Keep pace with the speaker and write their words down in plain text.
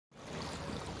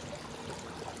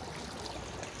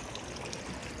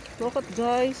Look at,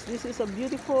 guys, this is a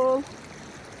beautiful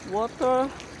waterway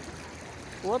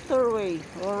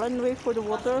or runway for the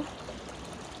water.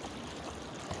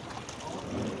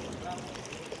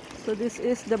 So this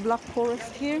is the Black Forest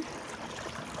here.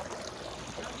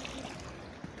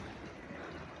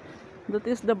 That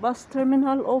is the bus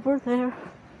terminal over there.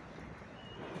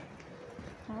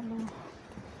 Hello.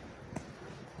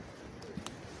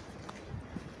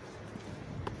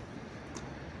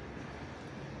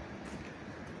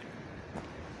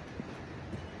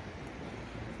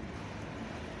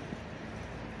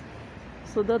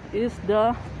 So that is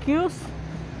the queues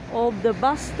of the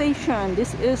bus station.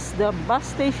 This is the bus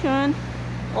station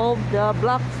of the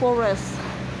Black Forest.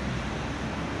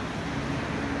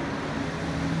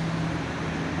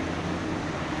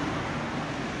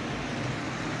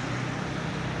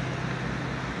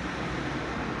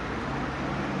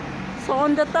 So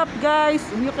on the top, guys,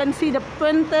 you can see the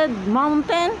pointed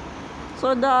mountain.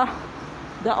 So the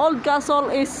old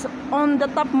castle is on the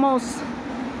topmost.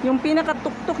 Yung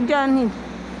pinakatuktok dyan,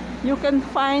 you can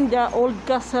find the old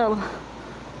castle.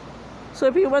 So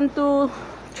if you want to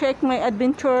check my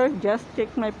adventure, just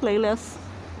check my playlist,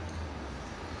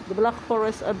 the Black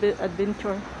Forest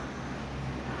Adventure.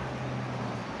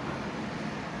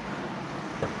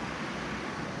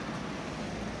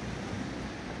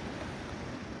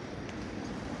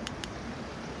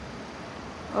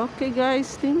 Okay,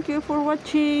 guys, thank you for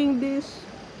watching this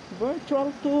virtual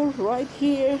tour right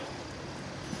here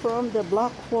from the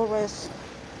Black Forest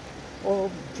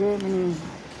of Germany.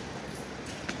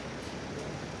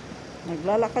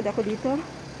 Naglalakad ako dito.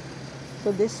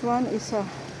 So this one is a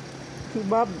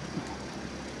kebab.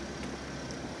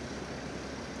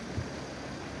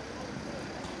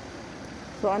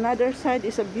 So another side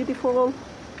is a beautiful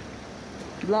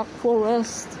Black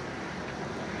Forest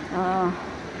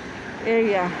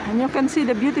area, and you can see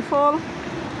the beautiful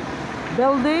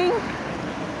building.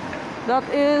 That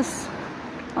is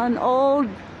an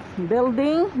old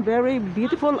building, very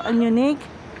beautiful and unique.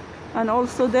 And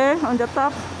also there on the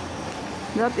top,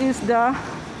 that is the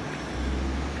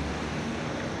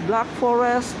Black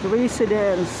Forest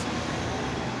residence.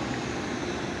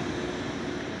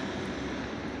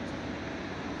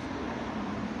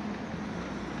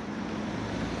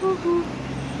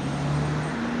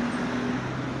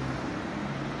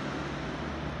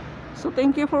 So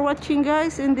thank you for watching,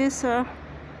 guys, in this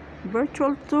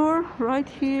virtual tour right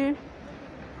here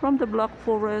from the Black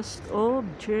Forest of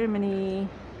Germany.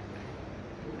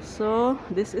 So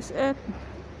this is it.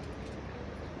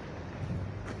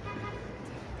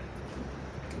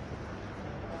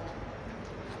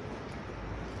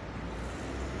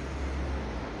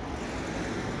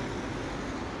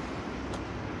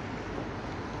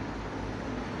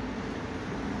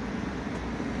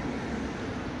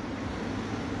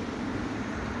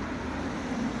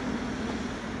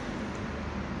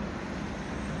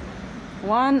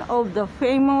 One of the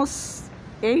famous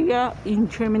area in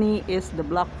Germany is the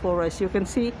Black Forest. You can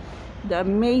see the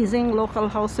amazing local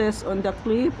houses on the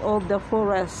cliff of the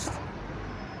forest.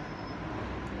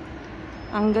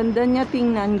 Ang ganda niya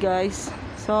tingnan, guys.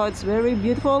 So it's very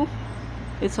beautiful.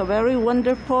 It's a very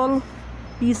wonderful,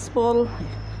 peaceful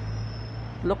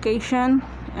location,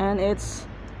 and it's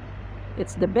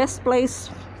the best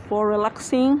place for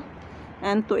relaxing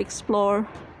and to explore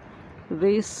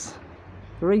this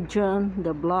region, the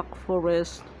Black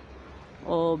Forest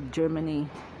of Germany.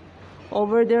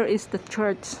 Over there is the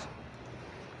church.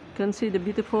 You can see the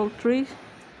beautiful tree,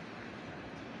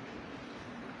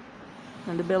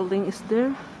 and the building is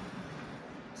there.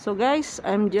 So guys,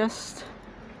 I'm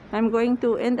going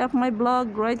to end up my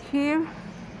vlog right here.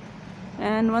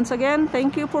 And once again,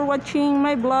 thank you for watching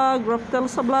my vlog,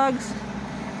 RafthelsaVlogs,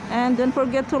 and don't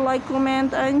forget to like,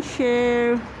 comment, and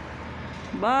share.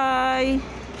 Bye.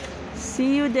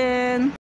 See you then.